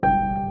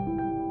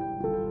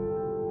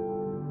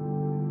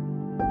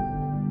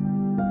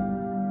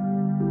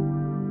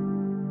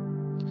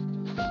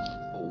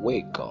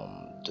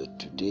Welcome to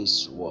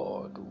today's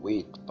word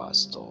with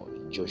Pastor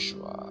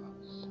Joshua.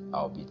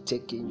 I'll be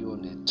taking you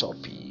on a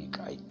topic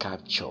I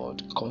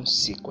captured: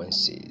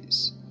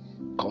 consequences.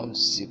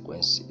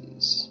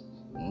 Consequences.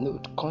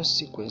 Note,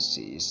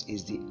 consequences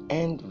is the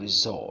end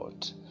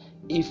result,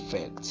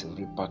 effect,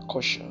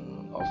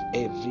 repercussion of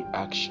every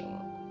action.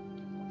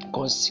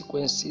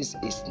 Consequences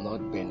is not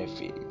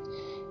benefit,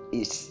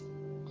 it's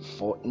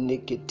for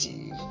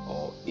negative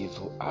or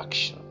evil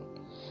action.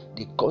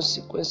 The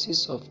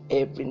consequences of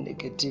every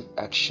negative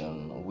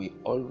action will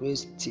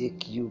always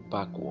take you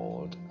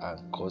backward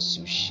and cause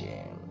you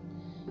shame.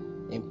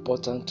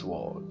 Important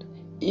word.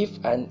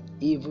 If an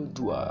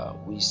evildoer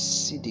will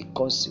see the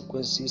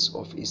consequences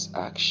of his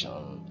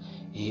action,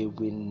 he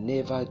will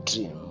never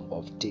dream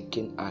of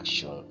taking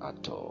action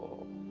at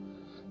all.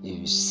 If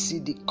you see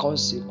the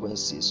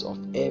consequences of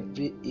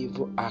every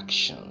evil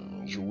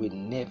action, you will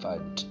never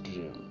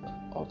dream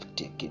of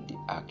taking the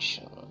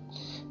action.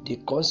 The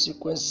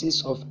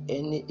consequences of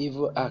any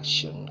evil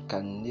action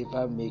can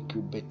never make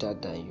you better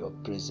than your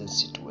present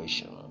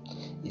situation.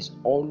 It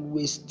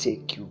always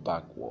take you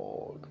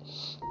backward.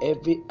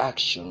 Every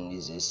action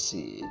is a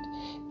seed.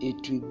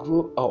 It will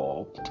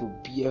grow up to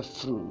bear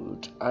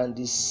fruit, and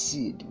the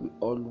seed will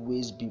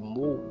always be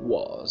more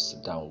worse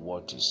than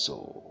what you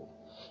sow.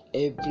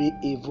 Every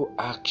evil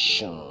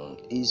action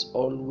is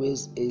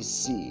always a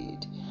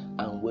seed,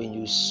 and when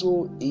you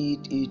sow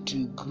it, it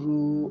will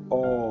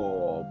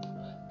grow up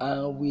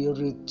and will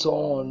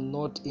return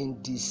not in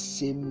the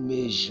same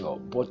measure,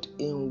 but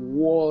in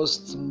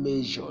worse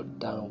measure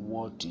than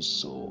what you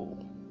sow.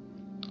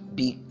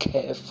 Be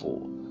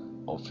careful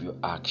of your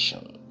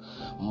action,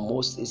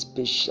 most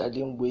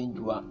especially when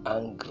you are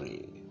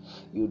angry.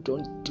 You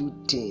don't do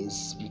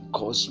things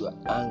because you are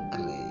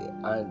angry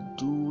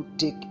and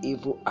take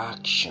evil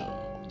action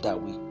that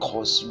will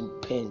cause you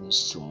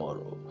pains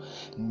tomorrow.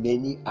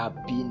 Many have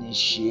been in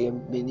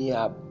shame, many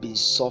have been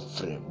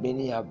suffering,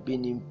 many have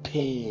been in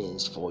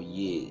pains for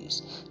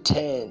years,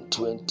 10,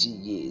 20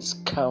 years,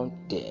 count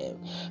them,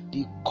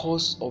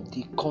 because of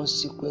the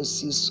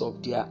consequences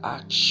of their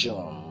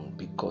action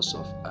because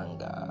of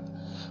anger.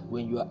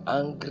 When you are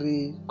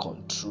angry,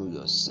 control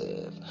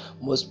yourself.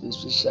 Most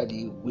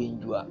especially when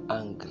you are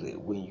angry,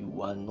 when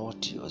you are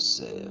not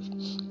yourself.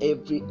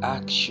 Every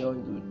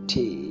action you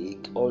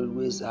take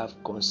always have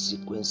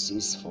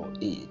consequences for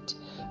it.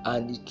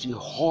 And it will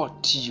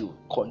hurt you,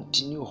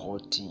 continue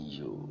hurting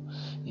you.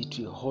 It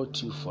will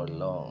hurt you for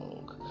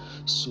long.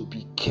 So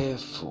be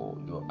careful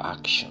your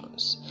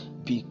actions.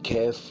 Be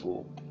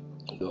careful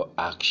your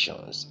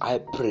actions. I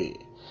pray,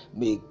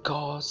 may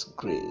God's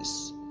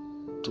grace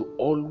to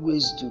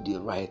always do the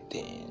right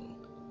thing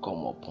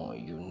come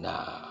upon you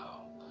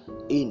now.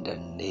 In the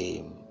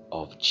name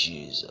of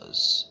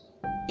Jesus.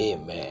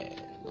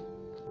 Amen.